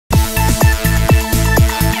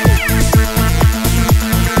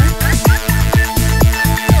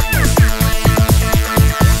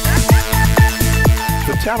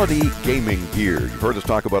Fatal1ty Gaming Gear. You've heard us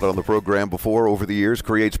talk about it on the program before. Over the years,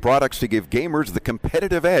 creates products to give gamers the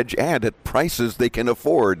competitive edge and at prices they can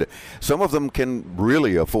afford. Some of them can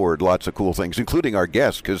really afford lots of cool things, including our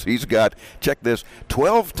guest, because he's got, check this,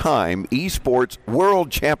 12-time esports world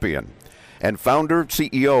champion and founder,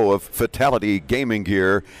 CEO of Fatal1ty Gaming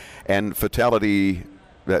Gear and Fatal1ty.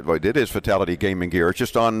 It is Fatal1ty Gaming Gear. It's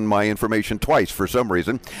just on my information twice for some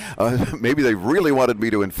reason. Maybe they really wanted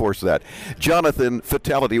me to enforce that. Johnathan,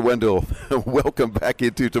 Fatal1ty Wendel, welcome back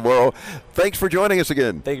into tomorrow. Thanks for joining us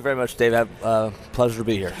again. Thank you very much, Dave. Pleasure to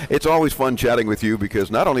be here. It's always fun chatting with you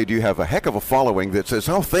because not only do you have a heck of a following that says,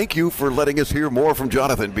 oh, thank you for letting us hear more from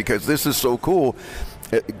Johnathan because this is so cool.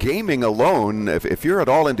 Gaming alone, if you're at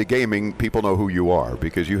all into gaming, people know who you are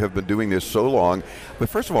because you have been doing this so long. But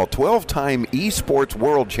first of all, 12-time esports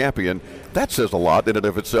world champion, that says a lot in and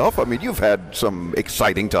of itself. I mean, you've had some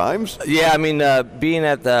exciting times. Yeah, I mean, being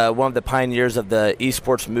at one of the pioneers of the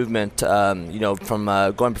esports movement, from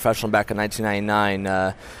going professional back in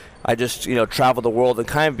 1999, I just, traveled the world and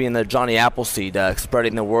kind of being the Johnny Appleseed,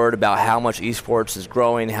 spreading the word about how much esports is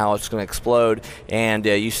growing, how it's going to explode. And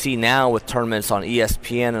you see now with tournaments on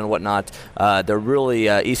ESPN and whatnot, they're really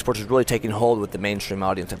esports is really taking hold with the mainstream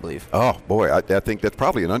audience, I believe. Oh boy, I think that's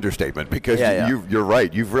probably an understatement because you're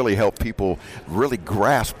right. You've really helped people really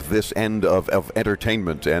grasp this end of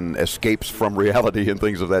entertainment and escapes from reality and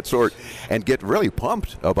things of that sort, and get really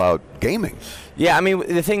pumped about gaming. Yeah, I mean,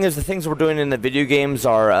 the thing is, the things we're doing in the video games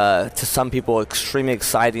are, to some people, extremely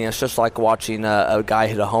exciting. It's just like watching a guy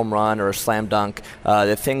hit a home run or a slam dunk.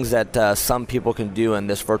 The things that some people can do in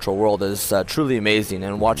this virtual world is truly amazing,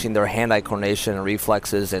 and watching their hand-eye coordination and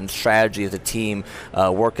reflexes and strategy as a team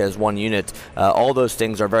work as one unit, all those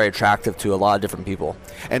things are very attractive to a lot of different people.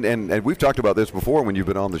 And we've talked about this before when you've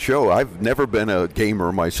been on the show. I've never been a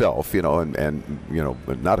gamer myself, and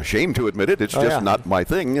not ashamed to admit it. It's just not my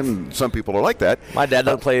thing, and some people are like that. My dad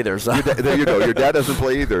doesn't play either. So. There you go. Your dad doesn't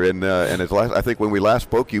play either. And I think when we last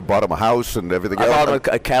spoke, you bought him a house and everything else. I bought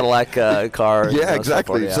him a Cadillac car. Yeah,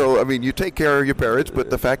 exactly. Yeah. So, I mean, you take care of your parents, but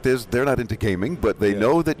the fact is they're not into gaming, but they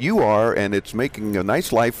know that you are, and it's making a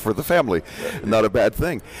nice life for the family. Not a bad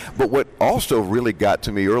thing. But what also really got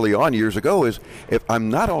to me early on years ago is if I'm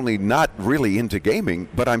not only not really into gaming,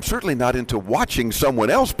 but I'm certainly not into watching someone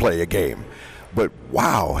else play a game. But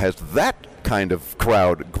wow, has that kind of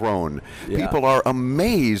crowd grown. People are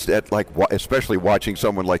amazed at, especially watching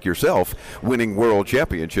someone like yourself winning world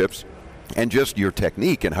championships, and just your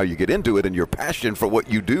technique and how you get into it and your passion for what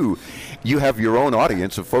you do. You have your own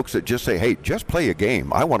audience of folks that just say, hey, just play a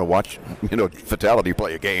game. I want to watch, Fatal1ty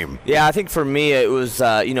play a game. Yeah, I think for me it was,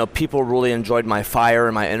 people really enjoyed my fire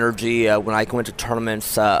and my energy. When I went to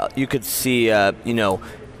tournaments, you could see,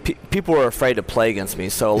 people were afraid to play against me,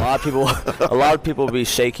 so a lot of people would be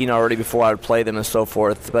shaking already before I would play them and so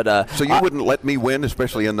forth. But so you wouldn't let me win,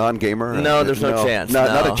 especially a non-gamer? No, there's no chance.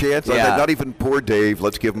 Not a chance. Yeah. Not even poor Dave.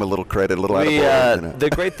 Let's give him a little credit, a little attaboy. The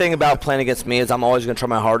great thing about playing against me is I'm always going to try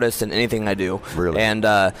my hardest in anything I do. Really?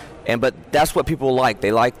 But that's what people like.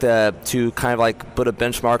 They like to kind of like put a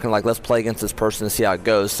benchmark and let's play against this person and see how it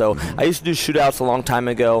goes. So I used to do shootouts a long time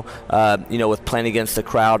ago, with playing against the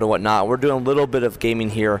crowd and whatnot. We're doing a little bit of gaming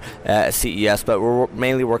here at CES, but we're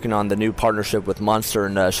mainly working on the new partnership with Monster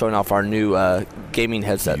and showing off our new gaming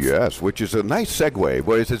headsets. Yes, which is a nice segue.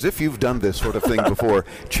 Well, it's as if you've done this sort of thing before.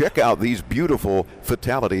 Check out these beautiful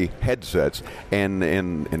Fatal1ty headsets and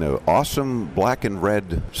in an awesome black and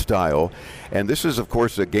red style. And this is, of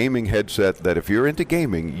course, a gaming headset that if you're into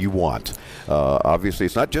gaming, you want. Obviously,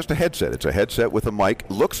 it's not just a headset. It's a headset with a mic.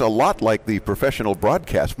 Looks a lot like the professional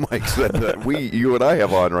broadcast mics that you and I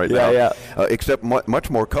have on right now, except much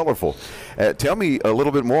more colorful. Tell me a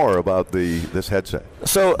little bit more about this headset.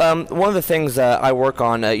 So one of the things I work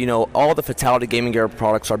on, all the Fatal1ty Gaming Gear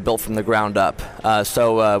products are built from the ground up.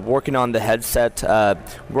 So working on the headset,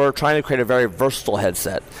 we're trying to create a very versatile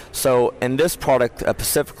headset. So in this product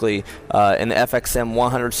specifically, in the FXM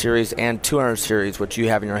 100 series and 200 series, which you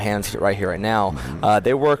have in your hands right here, right now,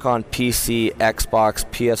 they work on PC, Xbox,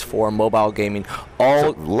 PS4, mobile gaming,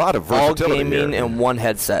 all gaming in one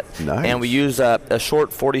headset. Nice. And we use a short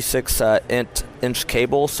 46-inch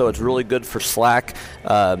cable, so it's really good for Slack.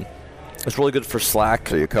 It's really good for Slack.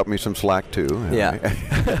 So you cut me some slack too. Yeah.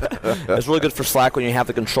 It's really good for Slack when you have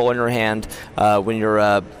the controller in your hand, when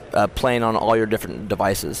you're playing on all your different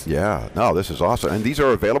devices. Yeah, no, this is awesome. And these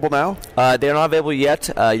are available now? They're not available yet.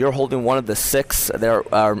 You're holding one of the 6. They're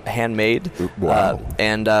handmade. Wow.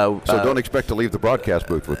 So don't expect to leave the broadcast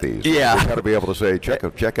booth with these. Yeah. You've got to be able to say,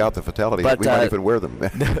 check out the Fatality. But, we might even wear them.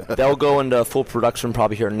 They'll go into full production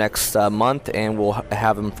probably here next month, and we'll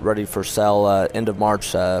have them ready for sale end of March,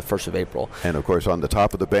 1st of April. And, of course, on the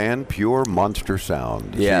top of the band, pure monster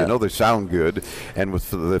sound. Yeah. So you know they sound good. And with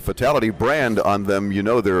the Fatality brand on them, you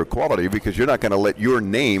know they're quality because you're not going to let your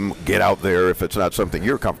name get out there if it's not something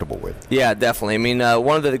you're comfortable with. Yeah, definitely. I mean,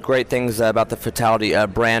 one of the great things about the Fatality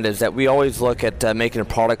brand is that we always look at making a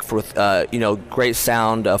product with, great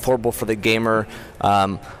sound, affordable for the gamer.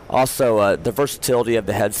 Also, the versatility of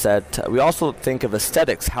the headset. We also think of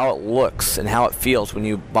aesthetics, how it looks and how it feels when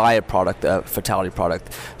you buy a product, a Fatality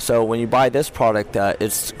product. So when you buy this product,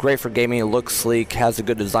 it's great for gaming. It looks sleek, has a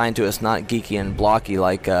good design to it. It's not geeky and blocky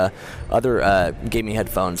like other gaming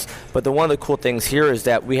headphones. But one of the cool things here is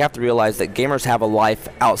that we have to realize that gamers have a life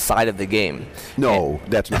outside of the game. No,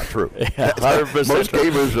 that's not true. Yeah, 100%. Most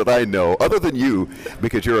gamers that I know, other than you,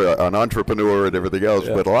 because you're an entrepreneur and everything else,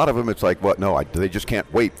 but a lot of them, it's like, they just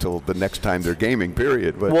can't wait till the next time they're gaming,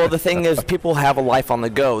 period. But well, the thing is, people have a life on the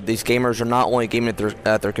go. These gamers are not only gaming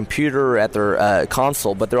at their computer, at their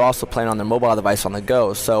console, but they're also playing on their mobile device on the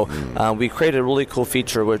go. So we created a really cool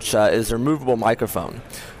feature, which is a removable microphone.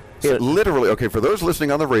 It literally, okay, for those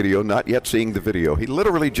listening on the radio, not yet seeing the video, he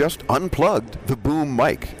literally just unplugged the boom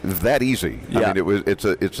mic. That easy. Yeah. I mean,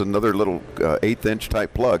 it's another little 1/8-inch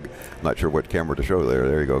type plug. Not sure what camera to show there.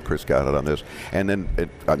 There you go. Chris got it on this. And then,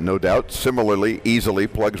 it, no doubt, similarly, easily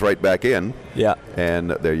plugs right back in. Yeah.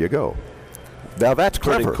 And there you go. Now that's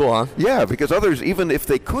clever. Pretty cool, huh? Yeah, because others, even if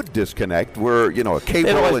they could disconnect, were a cable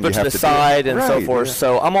they'd always and put you have to the to side and so right, forth. Yeah.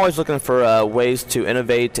 So I'm always looking for ways to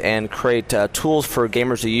innovate and create tools for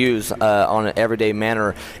gamers to use on an everyday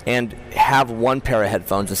manner, and have one pair of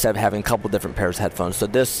headphones instead of having a couple different pairs of headphones. So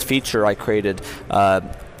this feature I created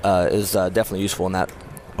is definitely useful in that.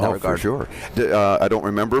 For sure. I don't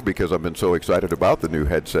remember because I've been so excited about the new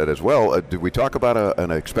headset as well. Did we talk about an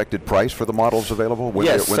expected price for the models available when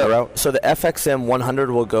they're out? So the FXM 100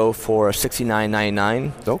 will go for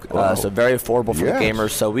 $69.99. Okay. Wow. So very affordable for the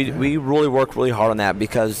gamers. So we really work really hard on that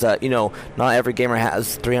because not every gamer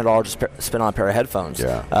has $300 to spend on a pair of headphones.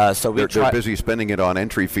 Yeah. So they're busy spending it on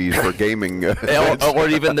entry fees for gaming, or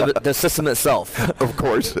even the system itself. Of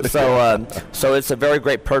course. So it's a very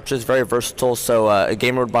great purchase, very versatile. So a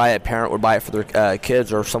gamer would buy it, a parent would buy it for their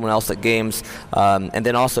kids or someone else that games. And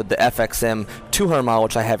then also the FXM 200 model,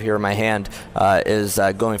 which I have here in my hand, is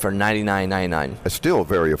going for $99.99. It's still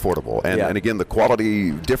very affordable. And again, the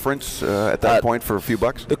quality difference at that point for a few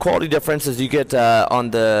bucks? The quality difference is you get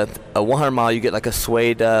on the 100 model, you get like a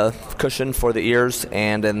suede cushion for the ears,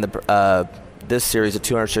 and in the this series, the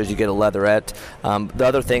 200 series, you get a leatherette. The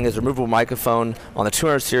other thing is removable microphone. On the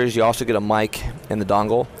 200 series, you also get a mic in the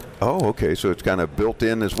dongle. Oh, okay. So it's kind of built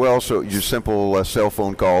in as well. So you simple cell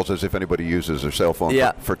phone calls, as if anybody uses their cell phone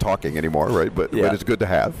for talking anymore, right? But it's good to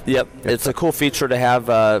have. Yep. It's a cool feature to have,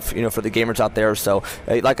 for the gamers out there. So,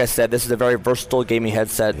 like I said, this is a very versatile gaming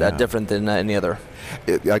headset, different than any other.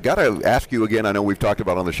 I got to ask you again, I know we've talked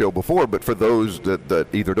about it on the show before, but for those that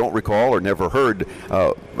either don't recall or never heard,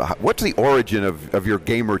 what's the origin of your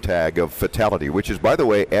gamer tag of Fatality, which is, by the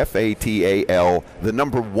way, FATAL, the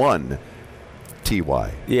number 1.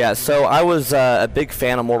 TY. Yeah, so I was a big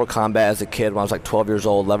fan of Mortal Kombat as a kid when I was like 12 years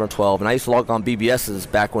old, 11 or 12, and I used to log on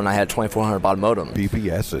BBSs back when I had 2400 baud modem.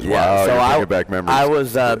 BBSs, yeah, wow, so you're bringing back memories. I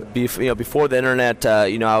was, before the internet,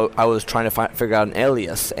 I was trying to figure out an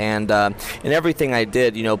alias, and in everything I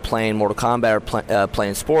did, playing Mortal Kombat or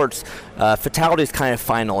playing sports, Fatality is kind of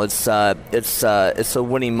final. It's a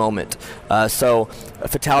winning moment. So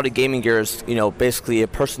Fatal1ty Gaming Gear is, basically a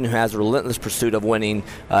person who has a relentless pursuit of winning,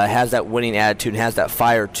 has that winning attitude, and has that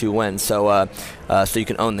fire to win. So so you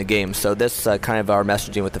can own the game. So this kind of our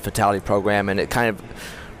messaging with the Fatality program, and it kind of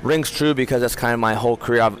rings true because that's kind of my whole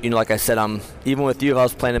career. Like I said, even with you, if I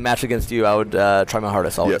was playing a match against you, I would try my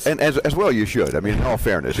hardest always. Yeah, and as well you should. I mean, in all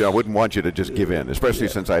fairness, I wouldn't want you to just give in, especially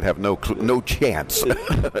since I'd have no chance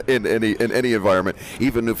in any environment.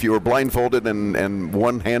 Even if you were blindfolded and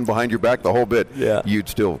one hand behind your back, the whole bit, you'd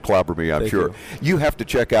still clobber me, I'm sure. You have to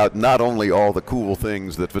check out not only all the cool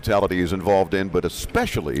things that Fatality is involved in, but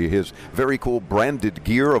especially his very cool branded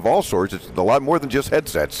gear of all sorts. It's a lot more than just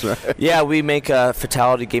headsets. Yeah, we make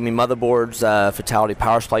Fatality gaming motherboards, Fatality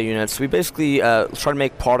power supply units. We basically try to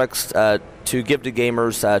make products to give to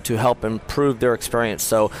gamers to help improve their experience.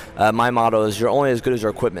 So my motto is you're only as good as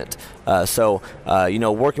your equipment.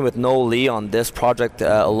 Working with Noel Lee on this project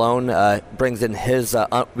alone brings in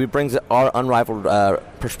our unrivaled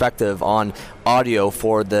perspective on audio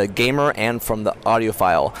for the gamer and from the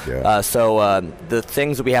audiophile. Yeah. The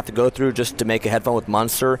things that we have to go through just to make a headphone with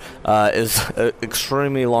Monster is an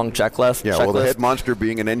extremely long checklist. Yeah, well, the head monster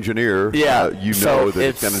being an engineer, that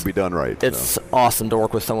it's going to be done right. It's awesome to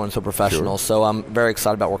work with someone so professional. Sure. So I'm very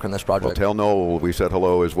excited about working on this project. Well, tell Noel we said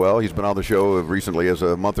hello as well. He's been on the show recently as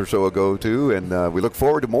a month or so ago, too, and we look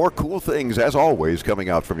forward to more cool things, as always, coming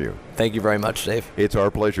out from you. Thank you very much, Dave. It's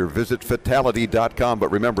our pleasure. Visit Fatal1ty.com,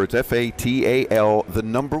 but remember, it's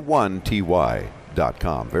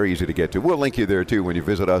FATAL1ty.com. Very easy to get to. We'll link you there, too, when you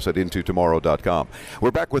visit us at intotomorrow.com.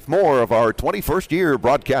 We're back with more of our 21st year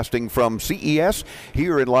broadcasting from CES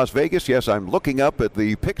here in Las Vegas. Yes, I'm looking up at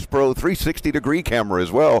the PixPro 360-degree camera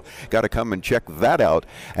as well. Got to come and check that out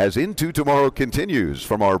as Into Tomorrow continues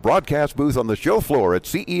from our broadcast booth on the show floor at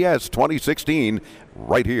CES 2016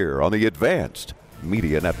 right here on the Advanced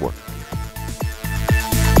Media Network.